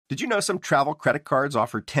Did you know some travel credit cards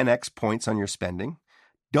offer 10x points on your spending?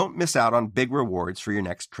 Don't miss out on big rewards for your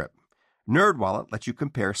next trip. NerdWallet lets you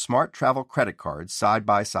compare smart travel credit cards side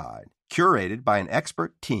by side, curated by an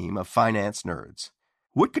expert team of finance nerds.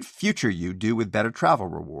 What could future you do with better travel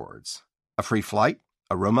rewards? A free flight?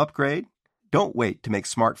 A room upgrade? Don't wait to make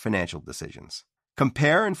smart financial decisions.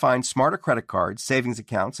 Compare and find smarter credit cards, savings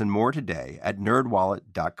accounts, and more today at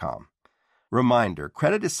nerdwallet.com. Reminder,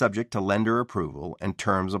 credit is subject to lender approval and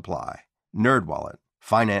terms apply. NerdWallet.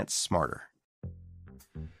 Finance smarter.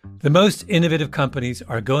 The most innovative companies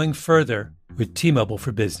are going further with T-Mobile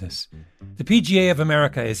for Business. The PGA of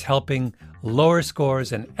America is helping lower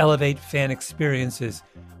scores and elevate fan experiences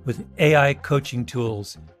with AI coaching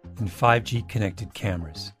tools and 5G connected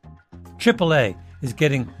cameras. AAA is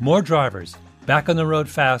getting more drivers back on the road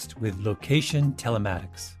fast with location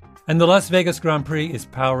telematics. And the Las Vegas Grand Prix is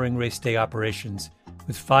powering race day operations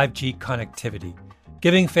with 5G connectivity,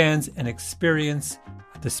 giving fans an experience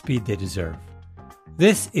at the speed they deserve.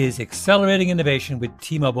 This is accelerating innovation with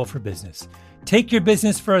T-Mobile for Business. Take your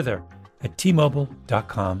business further at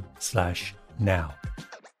T-Mobile.com/now.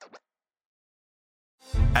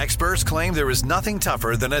 Experts claim there is nothing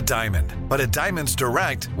tougher than a diamond. But at Diamonds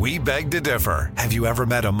Direct, we beg to differ. Have you ever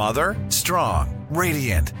met a mother? Strong,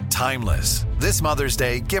 radiant, timeless. This Mother's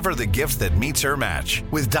Day, give her the gift that meets her match.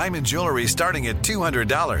 With diamond jewelry starting at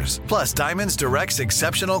 $200. Plus Diamonds Direct's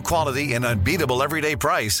exceptional quality and unbeatable everyday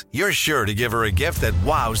price, you're sure to give her a gift that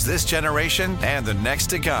wows this generation and the next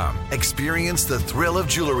to come. Experience the thrill of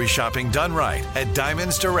jewelry shopping done right at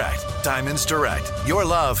Diamonds Direct. Diamonds Direct. Your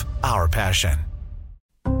love, our passion.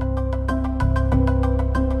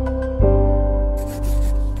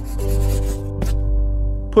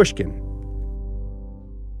 Pushkin.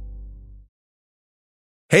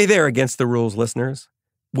 Hey there, Against the Rules listeners.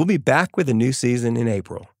 We'll be back with a new season in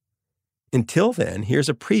April. Until then, here's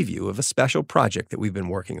a preview of a special project that we've been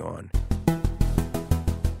working on.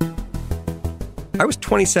 I was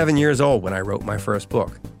 27 years old when I wrote my first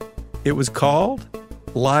book. It was called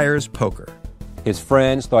Liar's Poker. His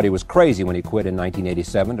friends thought he was crazy when he quit in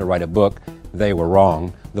 1987 to write a book. They were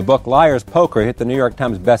wrong. The book Liar's Poker hit the New York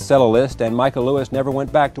Times bestseller list, and Michael Lewis never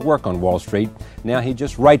went back to work on Wall Street. Now he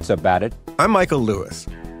just writes about it. I'm Michael Lewis,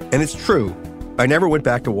 and it's true. I never went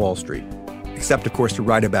back to Wall Street, except, of course, to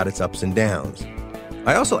write about its ups and downs.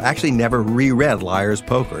 I also actually never reread Liar's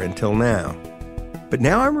Poker until now. But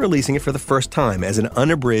now I'm releasing it for the first time as an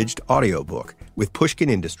unabridged audiobook with Pushkin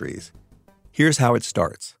Industries. Here's how it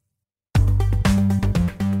starts.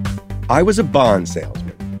 I was a bond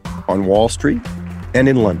salesman on Wall Street and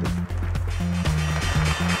in London.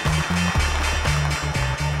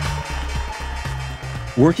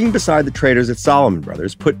 Working beside the traders at Salomon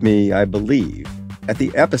Brothers put me, I believe, at the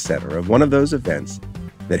epicenter of one of those events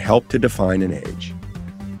that helped to define an age.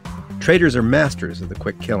 Traders are masters of the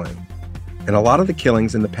quick killing, and a lot of the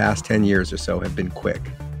killings in the past 10 years or so have been quick.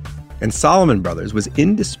 And Salomon Brothers was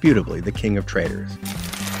indisputably the king of traders.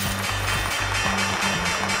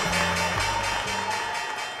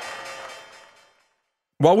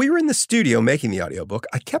 While we were in the studio making the audiobook,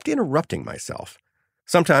 I kept interrupting myself.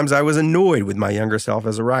 Sometimes I was annoyed with my younger self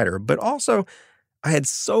as a writer, but also I had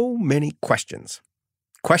so many questions.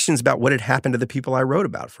 Questions about what had happened to the people I wrote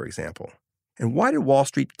about, for example. And why did Wall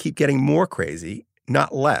Street keep getting more crazy,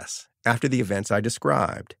 not less, after the events I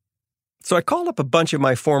described? So I called up a bunch of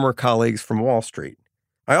my former colleagues from Wall Street.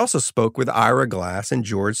 I also spoke with Ira Glass and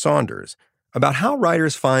George Saunders about how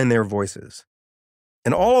writers find their voices.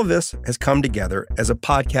 And all of this has come together as a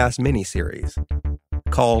podcast miniseries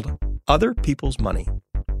called Other People's Money.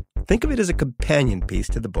 Think of it as a companion piece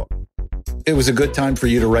to the book. It was a good time for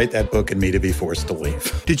you to write that book and me to be forced to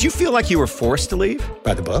leave. Did you feel like you were forced to leave?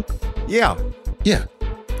 By the book? Yeah. Yeah,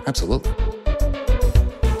 absolutely.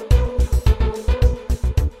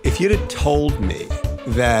 If you'd have told me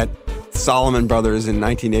that Salomon Brothers in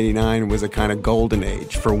 1989 was a kind of golden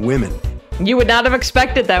age for women. You would not have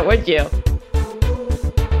expected that, would you?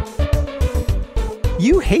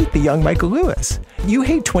 You hate the young Michael Lewis. You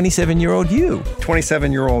hate 27-year-old you.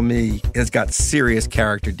 27-year-old me has got serious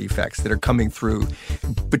character defects that are coming through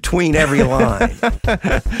between every line.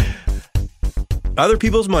 Other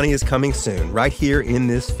People's Money is coming soon, right here in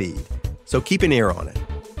this feed. So keep an ear on it.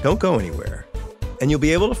 Don't go anywhere. And you'll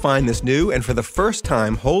be able to find this new and for the first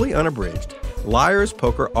time wholly unabridged Liar's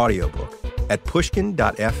Poker audiobook at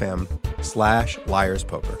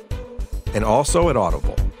pushkin.fm/liarspoker. And also at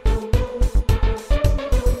Audible.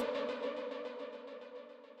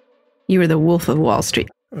 You were the wolf of Wall Street.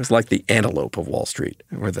 It was like the antelope of Wall Street,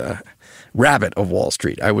 or the rabbit of Wall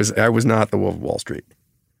Street. I was not the wolf of Wall Street.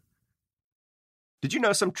 Did you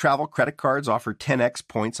know some travel credit cards offer 10x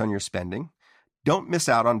points on your spending? Don't miss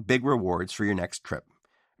out on big rewards for your next trip.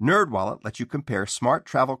 NerdWallet lets you compare smart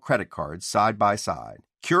travel credit cards side by side,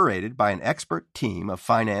 curated by an expert team of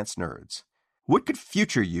finance nerds. What could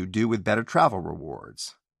future you do with better travel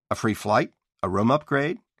rewards? A free flight? A room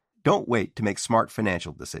upgrade? Don't wait to make smart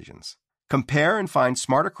financial decisions. Compare and find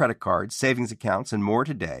smarter credit cards, savings accounts, and more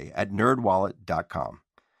today at nerdwallet.com.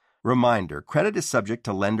 Reminder, credit is subject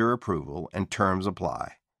to lender approval and terms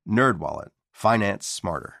apply. NerdWallet. Finance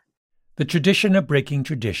smarter. The tradition of breaking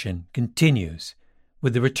tradition continues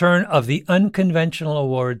with the return of the Unconventional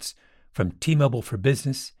Awards from T-Mobile for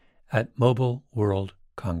Business at Mobile World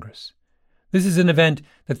Congress. This is an event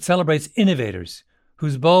that celebrates innovators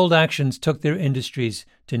whose bold actions took their industries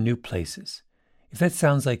to new places. If that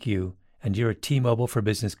sounds like you and you're a T-Mobile for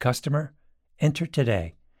Business customer, enter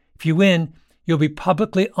today. If you win, you'll be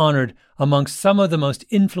publicly honored amongst some of the most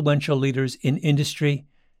influential leaders in industry.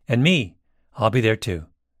 And me, I'll be there too.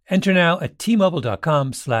 Enter now at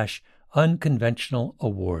T-Mobile.com/unconventional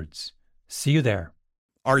awards. See you there.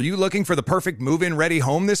 Are you looking for the perfect move-in ready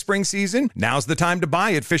home this spring season? Now's the time to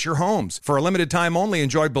buy at Fisher Homes. For a limited time only,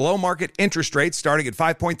 enjoy below-market interest rates starting at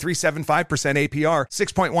 5.375% APR,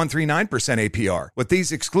 6.139% APR. With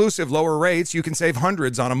these exclusive lower rates, you can save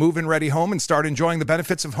hundreds on a move-in ready home and start enjoying the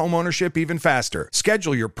benefits of home ownership even faster.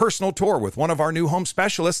 Schedule your personal tour with one of our new home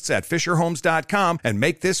specialists at FisherHomes.com and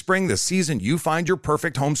make this spring the season you find your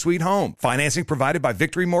perfect home sweet home. Financing provided by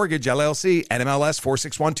Victory Mortgage, LLC, NMLS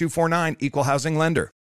 461249, Equal Housing Lender.